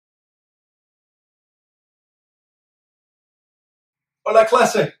Hola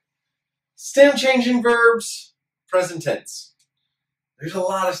clase. Stem changing verbs, present tense. There's a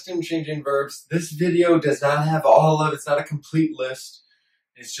lot of stem changing verbs. This video does not have all of it. It's not a complete list.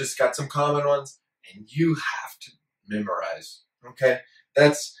 It's just got some common ones, and you have to memorize. Okay?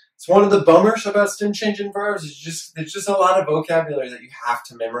 It's one of the bummers about stem changing verbs. There's just a lot of vocabulary that you have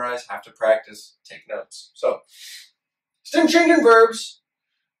to memorize, have to practice, take notes. So, stem changing verbs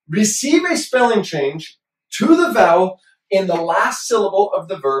receive a spelling change to the vowel in the last syllable of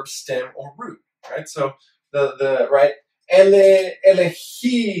the verb stem or root. Right? So right.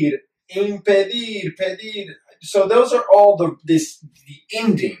 Elegir, impedir, pedir. So those are all the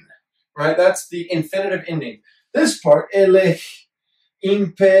ending, right? That's the infinitive ending. This part, eleg,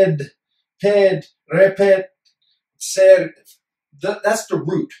 imped, ped, repet, ser, that's the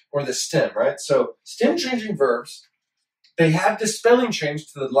root or the stem, right? So stem changing verbs, they have the spelling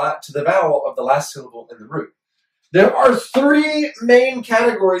change to the vowel of the last syllable in the root. There are three main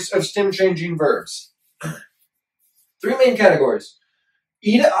categories of stem changing verbs. Three main categories.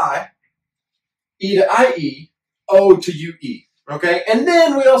 E to I, E to IE, O to UE. Okay? And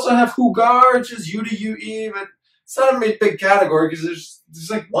then we also have jugar, which is U to UE, but it's not a big category because there's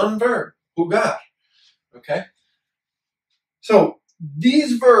like one verb, jugar. Okay? So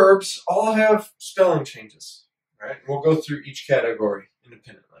these verbs all have spelling changes. Right? We'll go through each category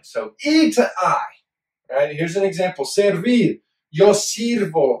independently. So E to I. Right? Here's an example. Servir. Yo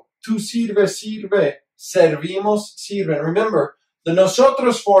sirvo. Tú sirves, sirve. Servimos, sirven. Remember, the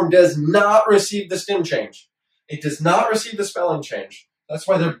nosotros form does not receive the stem change. It does not receive the spelling change. That's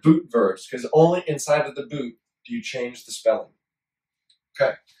why they're boot verbs, because only inside of the boot do you change the spelling.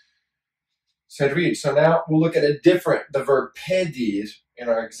 Okay. Servir. So now we'll look at the verb pedir in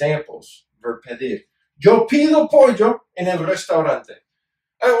our examples. Verb pedir. Yo pido pollo en el restaurante.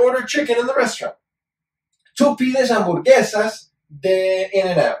 I order chicken in the restaurant. Tú pides hamburguesas de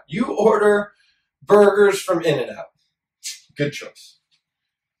In-N-Out. You order burgers from In-N-Out. Good choice.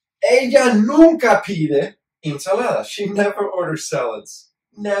 Ella nunca pide ensaladas. She never orders salads.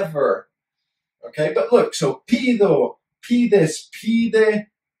 Never. Okay, but look, so pido, pides, pide,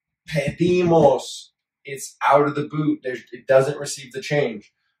 pedimos. It's out of the boot. It doesn't receive the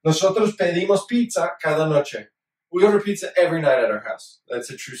change. Nosotros pedimos pizza cada noche. We order pizza every night at our house. That's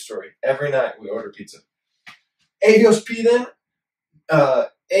a true story. Every night we order pizza. Ellos piden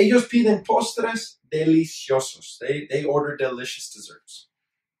postres deliciosos. They order delicious desserts.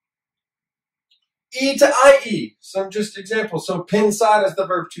 E to IE, some just examples. So pensar is the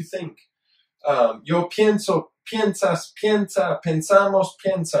verb to think. Yo pienso, piensas, piensa, pensamos,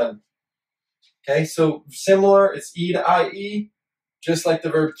 piensan. Okay, so similar, it's E to IE, just like the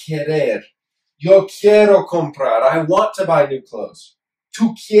verb querer. Yo quiero comprar. I want to buy new clothes.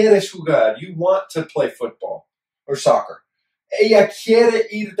 Tú quieres jugar. You want to play football or soccer. Ella quiere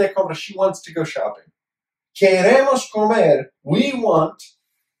ir de compras. She wants to go shopping. Queremos comer. We want.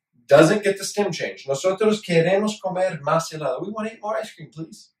 Doesn't get the stem change. Nosotros queremos comer más helado. We want to eat more ice cream,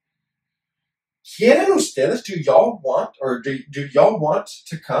 please. ¿Quieren ustedes? Do y'all want, or do y'all want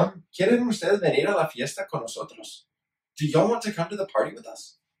to come? ¿Quieren ustedes venir a la fiesta con nosotros? Do y'all want to come to the party with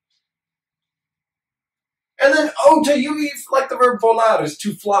us? And then O to UE, like the verb volar, is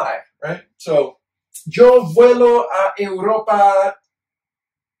to fly, right? So, yo vuelo a Europa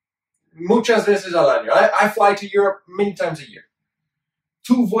muchas veces al año. I fly to Europe many times a year.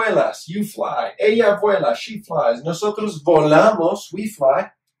 Tú vuelas, you fly. Ella vuela, she flies. Nosotros volamos, we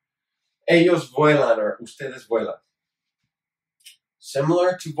fly. Ellos vuelan, or ustedes vuelan.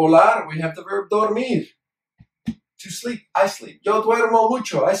 Similar to volar, we have the verb dormir. To sleep, I sleep. Yo duermo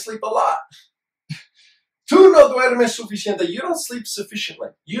mucho, I sleep a lot. Tú no duermes suficiente. You don't sleep sufficiently.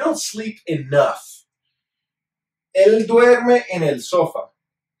 You don't sleep enough. Él duerme en el sofá.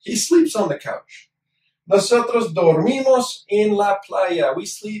 He sleeps on the couch. Nosotros dormimos en la playa. We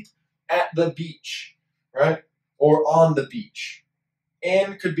sleep at the beach, right? Or on the beach.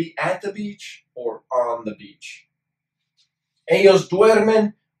 En could be at the beach or on the beach. Ellos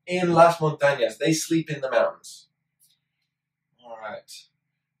duermen en las montañas. They sleep in the mountains. All right.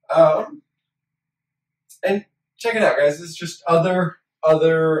 And check it out, guys. This is just other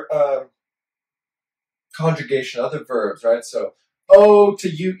conjugation, other verbs, right? So, O to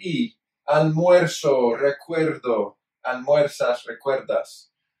UE, almuerzo, recuerdo, almuerzas, recuerdas.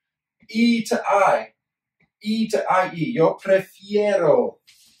 E to I, E to IE, yo prefiero,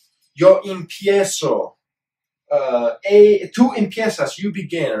 yo empiezo. Tú empiezas, you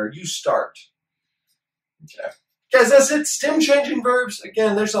begin, or you start. Okay. Guys, that's it. Stem changing verbs.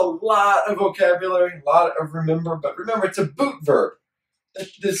 Again, there's a lot of vocabulary, a lot of remember, but remember, it's a boot verb.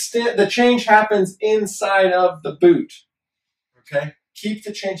 The change happens inside of the boot. Okay? keep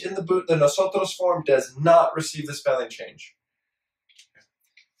the change in the boot. The nosotros form does not receive the spelling change.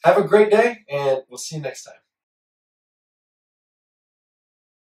 Have a great day, and we'll see you next time.